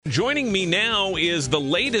Joining me now is the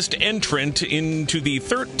latest entrant into the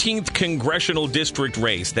 13th Congressional District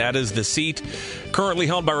race. That is the seat currently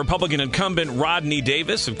held by Republican incumbent Rodney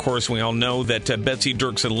Davis. Of course, we all know that Betsy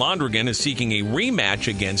Dirksen-Londrigan is seeking a rematch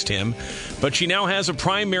against him, but she now has a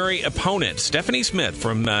primary opponent. Stefanie Smith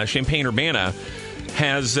from Champaign-Urbana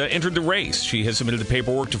has entered the race. She has submitted the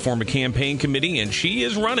paperwork to form a campaign committee, and she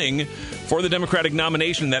is running for the Democratic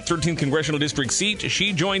nomination in that 13th Congressional District seat.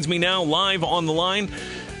 She joins me now live on the line.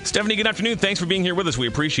 Stefanie, good afternoon. Thanks for being here with us. We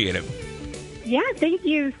appreciate it. Yeah, thank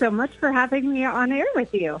you so much for having me on air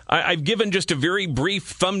with you. I've given just a very brief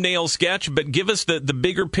thumbnail sketch, but give us the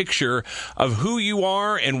bigger picture of who you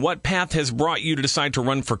are and what path has brought you to decide to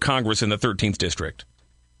run for Congress in the 13th District.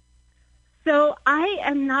 So I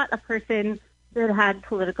am not a person that had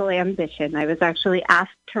political ambition. I was actually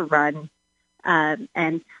asked to run,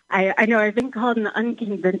 and I know I've been called an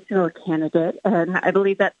unconventional candidate, and I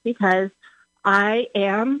believe that's because I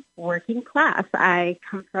am working class. I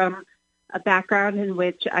come from a background in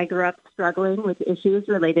which I grew up struggling with issues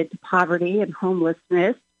related to poverty and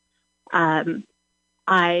homelessness.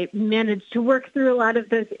 I managed to work through a lot of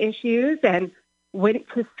those issues and went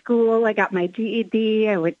to school. I got my GED.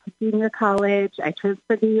 I went to junior college. I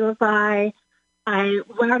transferred to U of I. I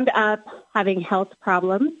wound up having health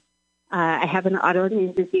problems. I have an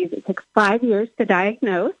autoimmune disease. It took 5 years to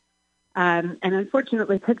diagnose, and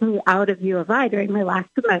unfortunately took me out of U of I during my last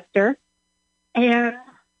semester. And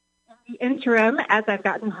in the interim, as I've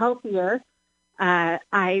gotten healthier,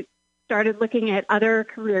 I started looking at other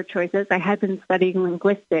career choices. I had been studying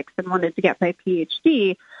linguistics and wanted to get my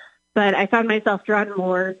PhD, but I found myself drawn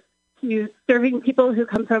more to serving people who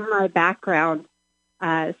come from my background.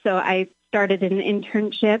 So I started an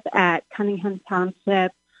internship at Cunningham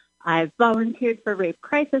Township. I've volunteered for rape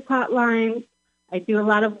crisis hotlines. I do a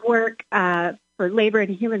lot of work for labor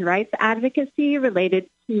and human rights advocacy related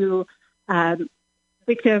to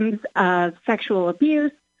victims of sexual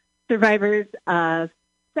abuse, survivors of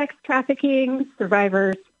sex trafficking,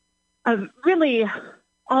 survivors of really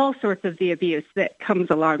all sorts of the abuse that comes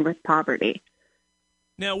along with poverty.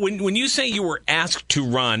 Now, when you say you were asked to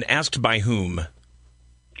run, asked by whom?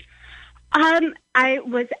 I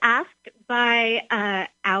was asked by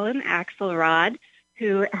Alan Axelrod,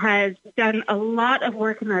 who has done a lot of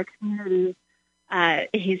work in our community.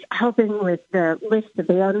 He's helping with the Lift the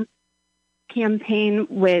Ban campaign,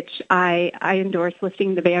 which I endorse,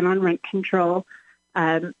 lifting the ban on rent control.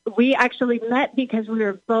 We actually met because we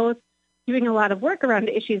were both doing a lot of work around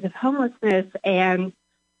issues of homelessness, and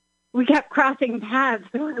we kept crossing paths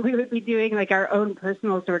when we would be doing like our own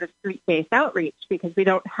personal sort of street-based outreach, because we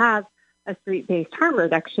don't have a street-based harm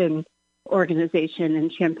reduction organization in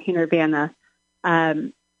Champaign-Urbana.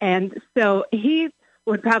 And so he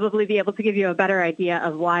would probably be able to give you a better idea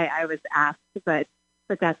of why I was asked, but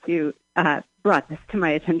that's who brought this to my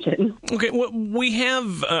attention. Okay, well, we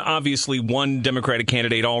have obviously one Democratic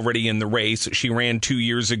candidate already in the race. She ran 2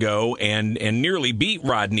 years ago and nearly beat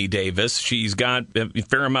Rodney Davis. She's got a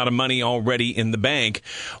fair amount of money already in the bank.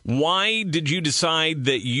 Why did you decide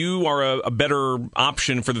that you are a better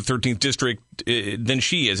option for the 13th District than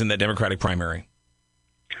she is in that Democratic primary?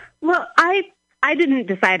 Well, I didn't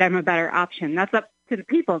decide I'm a better option. That's up to the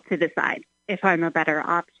people to decide if I'm a better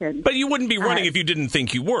option. But you wouldn't be running if you didn't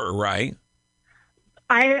think you were, right?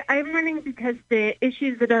 I'm running because the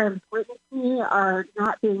issues that are important to me are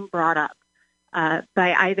not being brought up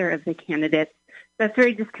by either of the candidates. That's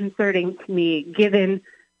very disconcerting to me, given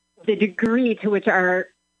the degree to which our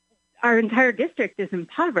entire district is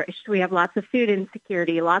impoverished. We have lots of food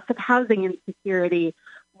insecurity, lots of housing insecurity.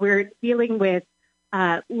 We're dealing with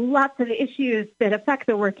lots of issues that affect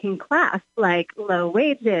the working class, like low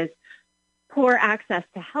wages, poor access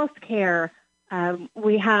to health care.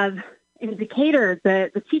 We have in Decatur,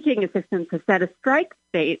 the teaching assistants have set a strike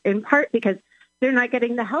state, in part because they're not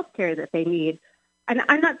getting the health care that they need. And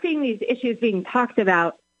I'm not seeing these issues being talked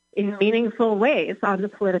about in meaningful ways on the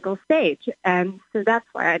political stage. And so that's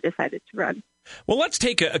why I decided to run. Well, let's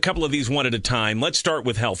take a couple of these one at a time. Let's start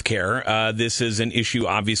with health care. This is an issue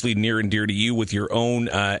obviously near and dear to you with your own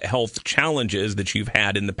health challenges that you've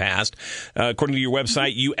had in the past. According to your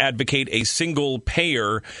website, you advocate a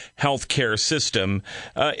single-payer health care system.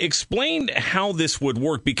 Explain how this would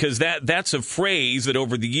work, because that's a phrase that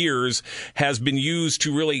over the years has been used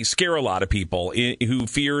to really scare a lot of people who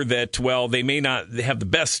fear that, well, they may not have the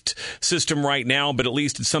best system right now, but at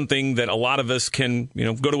least it's something that a lot of us can,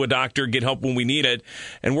 go to a doctor, get help when we need it,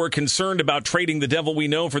 and we're concerned about trading the devil we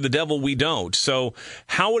know for the devil we don't. So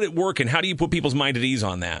how would it work, and how do you put people's mind at ease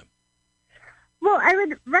on that? Well, I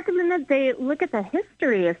would recommend that they look at the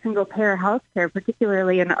history of single-payer health care,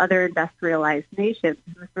 particularly in other industrialized nations,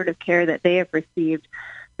 and the sort of care that they have received.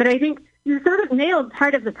 But I think you sort of nailed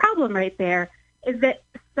part of the problem right there, is that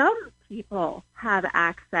some people have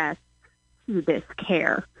access to this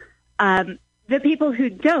care. The people who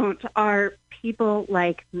don't are people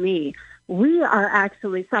like me. We are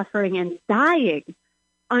actually suffering and dying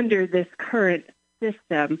under this current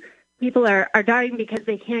system. People are dying because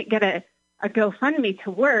they can't get a GoFundMe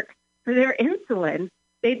to work for their insulin.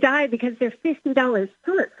 They die because they're $50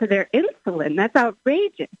 short for their insulin. That's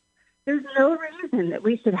outrageous. There's no reason that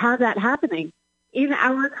we should have that happening in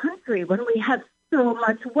our country when we have so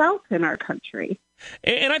much wealth in our country.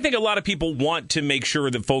 And I think a lot of people want to make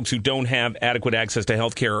sure that folks who don't have adequate access to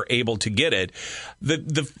health care are able to get it.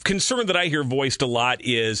 The concern that I hear voiced a lot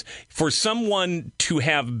is for someone to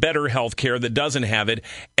have better health care that doesn't have it,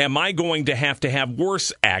 am I going to have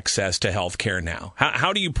worse access to health care now?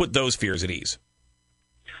 How do you put those fears at ease?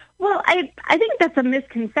 Well, I think that's a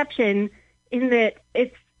misconception in that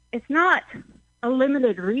it's not a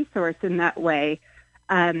limited resource in that way.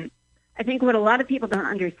 I think what a lot of people don't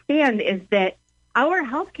understand is that our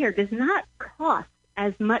healthcare does not cost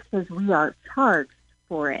as much as we are charged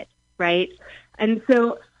for it, right? And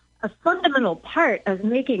so a fundamental part of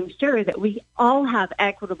making sure that we all have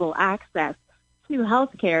equitable access to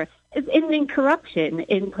healthcare is ending corruption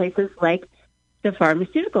in places like the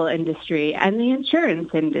pharmaceutical industry and the insurance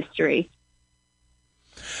industry.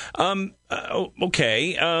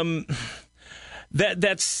 Okay.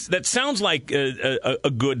 That sounds like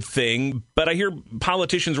a good thing, but I hear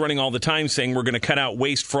politicians running all the time saying we're going to cut out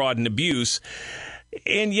waste, fraud, and abuse,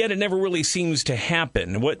 and yet it never really seems to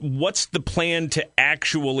happen. What's the plan to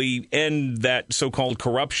actually end that so-called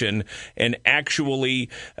corruption and actually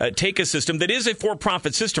take a system that is a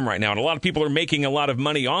for-profit system right now, and a lot of people are making a lot of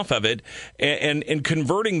money off of it, and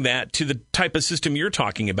converting that to the type of system you're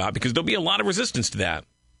talking about, because there'll be a lot of resistance to that.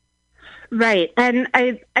 Right, and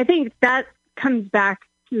I think that comes back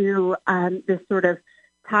to this sort of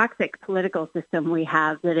toxic political system we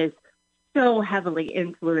have that is so heavily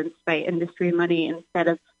influenced by industry money instead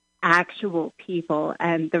of actual people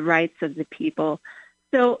and the rights of the people.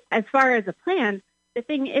 So as far as a plan, the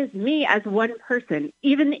thing is, me as one person,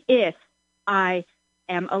 even if I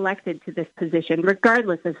am elected to this position,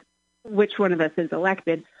 regardless of which one of us is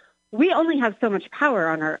elected, we only have so much power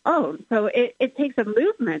on our own. So it takes a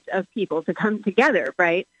movement of people to come together,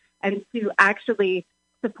 right? And to actually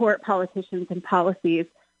support politicians and policies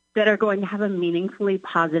that are going to have a meaningfully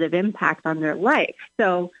positive impact on their life.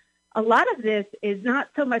 So a lot of this is not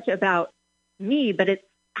so much about me, but it's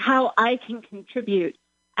how I can contribute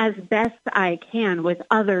as best I can with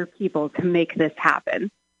other people to make this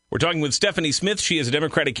happen. We're talking with Stefanie Smith. She is a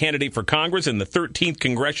Democratic candidate for Congress in the 13th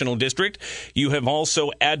Congressional District. You have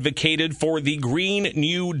also advocated for the Green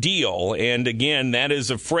New Deal. And again, that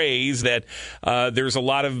is a phrase that there's a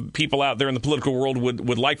lot of people out there in the political world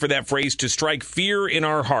would like for that phrase to strike fear in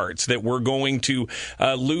our hearts, that we're going to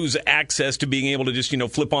lose access to being able to just,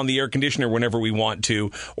 flip on the air conditioner whenever we want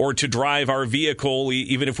to, or to drive our vehicle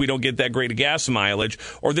even if we don't get that great gas mileage,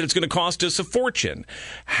 or that it's going to cost us a fortune.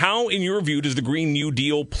 How, in your view, does the Green New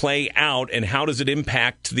Deal play out, and how does it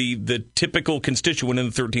impact the typical constituent in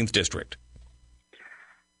the 13th District?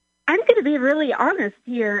 I'm going to be really honest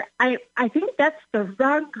here. I think that's the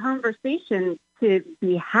wrong conversation to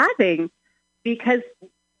be having, because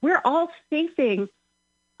we're all facing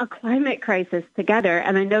a climate crisis together.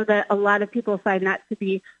 And I know that a lot of people find that to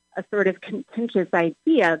be a sort of contentious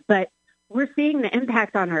idea, but we're seeing the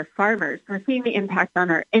impact on our farmers. We're seeing the impact on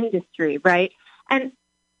our industry, right? And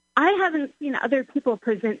I haven't seen other people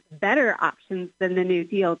present better options than the New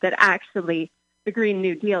Deal the Green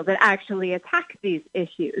New Deal that actually attack these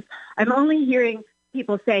issues. I'm only hearing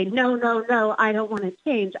people say, no, I don't want to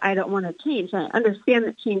change. I don't want to change. I understand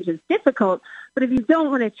that change is difficult, but if you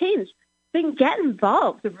don't want to change, then get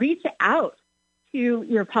involved. Reach out to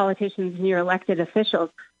your politicians and your elected officials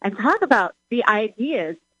and talk about the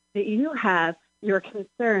ideas that you have, your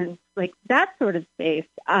concerns, like that sort of space.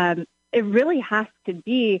 It really has to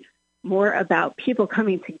be more about people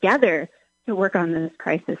coming together to work on this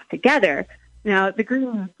crisis together. Now, the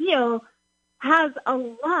Green New Deal has a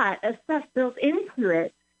lot of stuff built into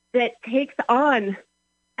it that takes on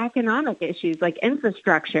economic issues like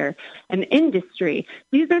infrastructure and industry.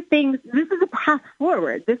 These are things, this is a path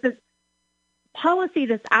forward. This is policy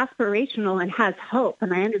that's aspirational and has hope.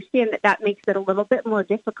 And I understand that makes it a little bit more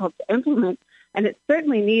difficult to implement. And it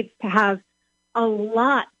certainly needs to have a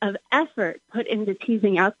lot of effort put into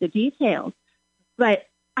teasing out the details. But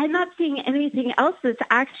I'm not seeing anything else that's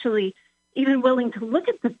actually even willing to look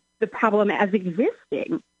at the the problem as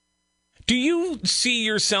existing. Do you see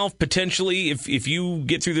yourself potentially, if you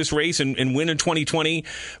get through this race and win in 2020,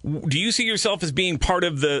 do you see yourself as being part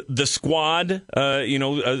of the squad?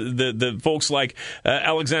 The folks like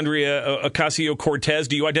Alexandria Ocasio-Cortez.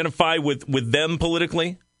 Do you identify with them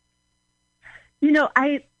politically?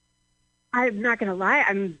 I'm not going to lie.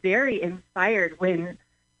 I'm very inspired when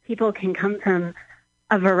people can come from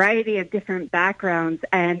a variety of different backgrounds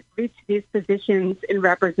and reach these positions in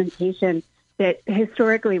representation that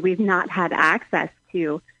historically we've not had access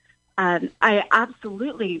to. I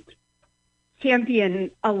absolutely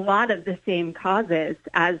champion a lot of the same causes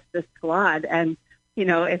as the squad. And,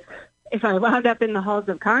 if I wound up in the halls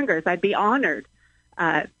of Congress, I'd be honored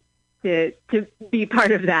to be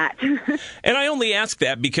part of that. And I only ask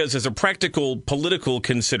that because as a practical political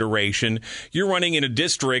consideration, you're running in a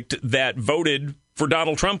district that voted for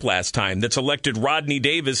Donald Trump last time, that's elected Rodney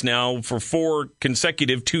Davis now for 4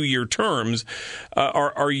 consecutive 2-year terms.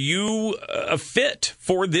 Are you a fit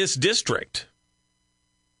for this district?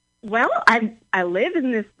 Well, I live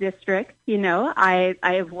in this district. I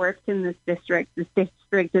have worked in this district. This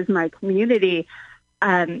district is my community.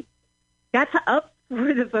 That's up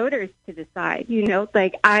for the voters to decide.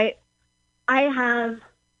 I have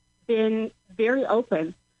been very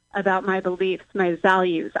open about my beliefs, my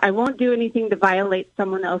values. I won't do anything to violate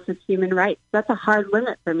someone else's human rights. That's a hard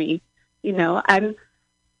limit for me. I'm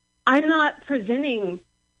not presenting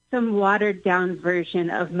some watered down version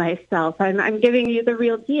of myself. I'm giving you the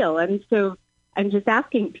real deal. And so I'm just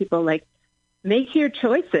asking people, make your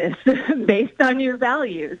choices based on your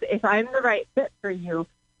values. If I'm the right fit for you,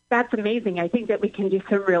 that's amazing. I think that we can do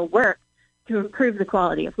some real work to improve the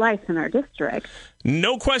quality of life in our district.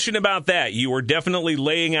 No question about that. You are definitely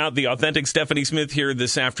laying out the authentic Stefanie Smith here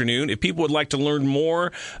this afternoon. If people would like to learn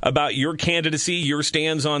more about your candidacy, your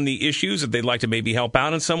stands on the issues, if they'd like to maybe help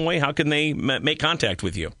out in some way, how can they make contact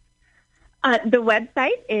with you? The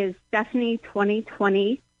website is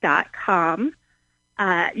Stefanie2020.com.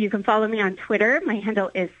 You can follow me on Twitter. My handle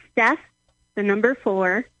is Steph,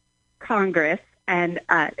 4, Congress, and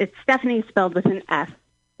it's Stefanie spelled with an F,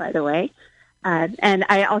 by the way. And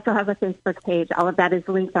I also have a Facebook page. All of that is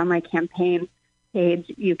linked on my campaign page.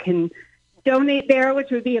 You can donate there,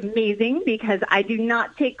 which would be amazing because I do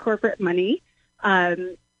not take corporate money.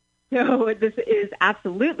 So this is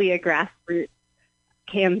absolutely a grassroots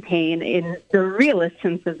campaign in the realest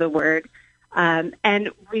sense of the word.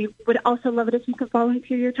 And we would also love it if you could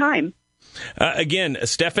volunteer your time. Again,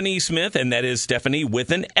 Stefanie Smith, and that is Stefanie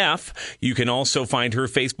with an F. You can also find her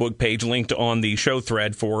Facebook page linked on the show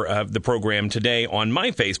thread for the program today on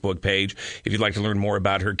my Facebook page if you'd like to learn more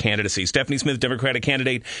about her candidacy. Stefanie Smith, Democratic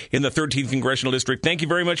candidate in the 13th Congressional District. Thank you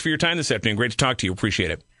very much for your time this afternoon. Great to talk to you.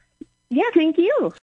 Appreciate it. Yeah, thank you.